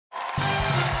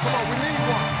Come on, we need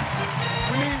one.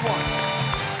 We need one.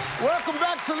 Welcome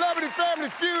back, Celebrity Family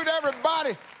Feud,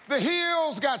 everybody. The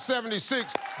Heels got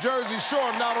 76. Jersey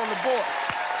Shore not on the board.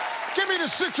 Give me the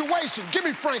situation. Give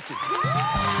me Frankie.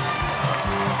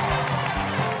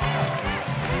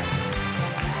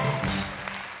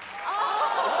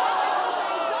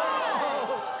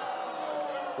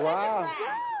 Wow.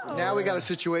 Now we got a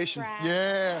situation.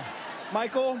 Yeah.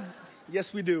 Michael,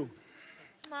 yes, we do.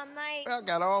 Come on, Mike. I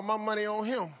got all my money on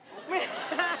him.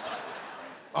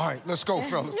 All right, let's go,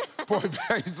 fellas. Point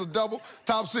values a double.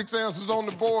 Top 6 answers on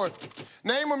the board.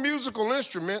 Name a musical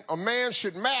instrument a man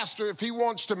should master if he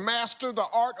wants to master the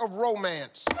art of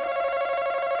romance.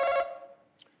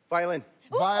 Violin.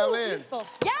 Violin. Beautiful.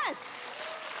 Yes!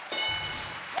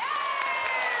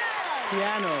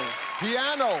 Piano.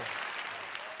 Piano.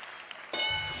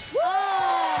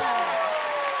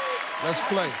 Let's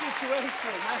play.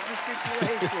 Situation. That's the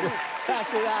situation.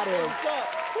 That's what that is.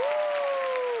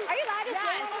 Are you allowed to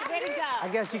sing? Way to go. I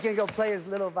guess he can go play his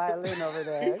little violin over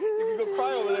there. You can go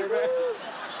cry over there, man.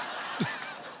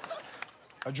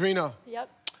 Adrena. Yep.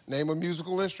 Name a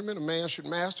musical instrument a man should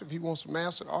master if he wants to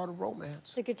master the art of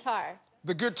romance. The guitar.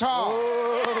 The guitar.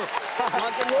 Oh.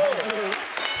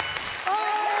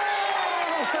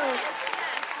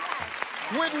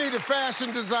 Whitney, the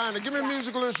fashion designer. Give me a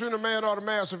musical instrument a man ought to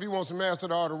master if he wants to master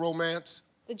the art of romance.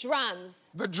 The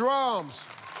drums. The drums.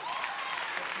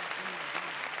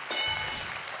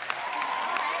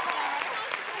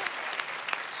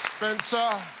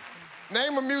 Spencer.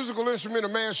 Name a musical instrument a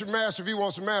man should master if he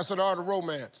wants to master the art of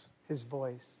romance. His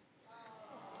voice.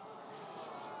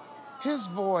 His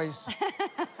voice.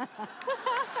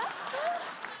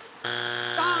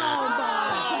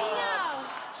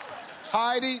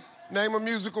 Heidi, name a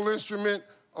musical instrument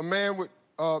a man would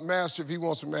master if he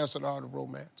wants to master the art of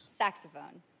romance.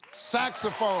 Saxophone.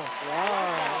 Saxophone.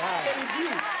 Wow.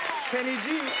 Kenny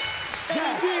G.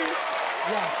 Yes.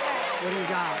 Yes. What do you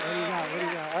got? What do you got? What do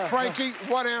you got? Frankie,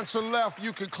 one answer left.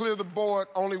 You can clear the board.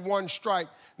 Only one strike.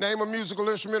 Name a musical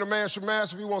instrument a man should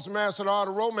master if he wants to master the art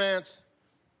of romance.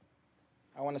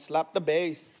 I want to slap the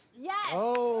bass. Yes.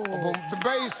 Oh. The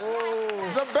bass.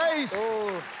 Oh. The bass.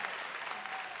 Oh.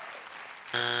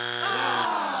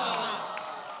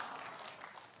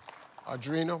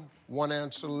 Adrena, one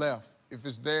answer left. If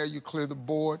it's there, you clear the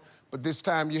board. But this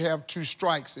time you have 2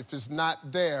 strikes. If it's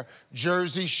not there,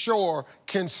 Jersey Shore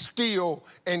can steal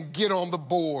and get on the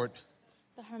board.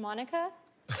 The harmonica?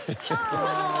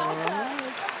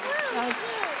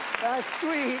 That's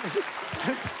sweet.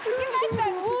 You guys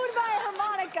got wooed by a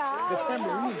harmonica. The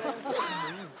tambourine.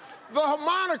 The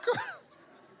harmonica.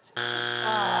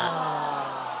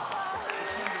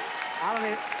 I don't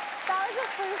mean... That was the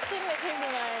first thing that came to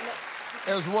mind.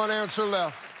 There's one answer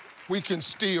left. We can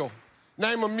steal.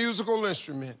 Name a musical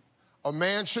instrument a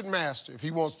man should master if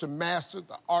he wants to master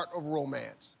the art of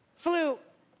romance. Flute.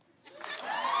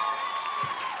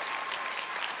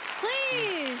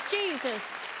 Please,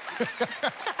 Jesus.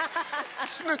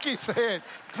 Snooki said,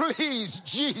 please,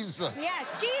 Jesus. Yes,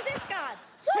 Jesus God.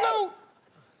 Flute.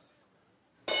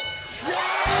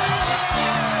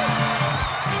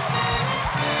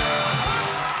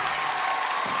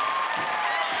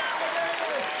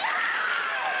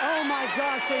 Oh, my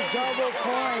gosh, they double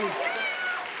points.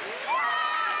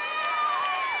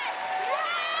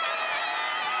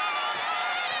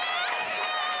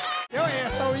 Your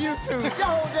ass on YouTube. Your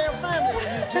whole damn family on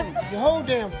YouTube. Your whole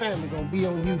damn family gonna be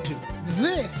on YouTube.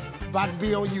 This about to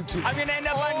be on YouTube. I'm gonna end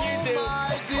up on YouTube. Oh,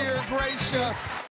 my dear gracious.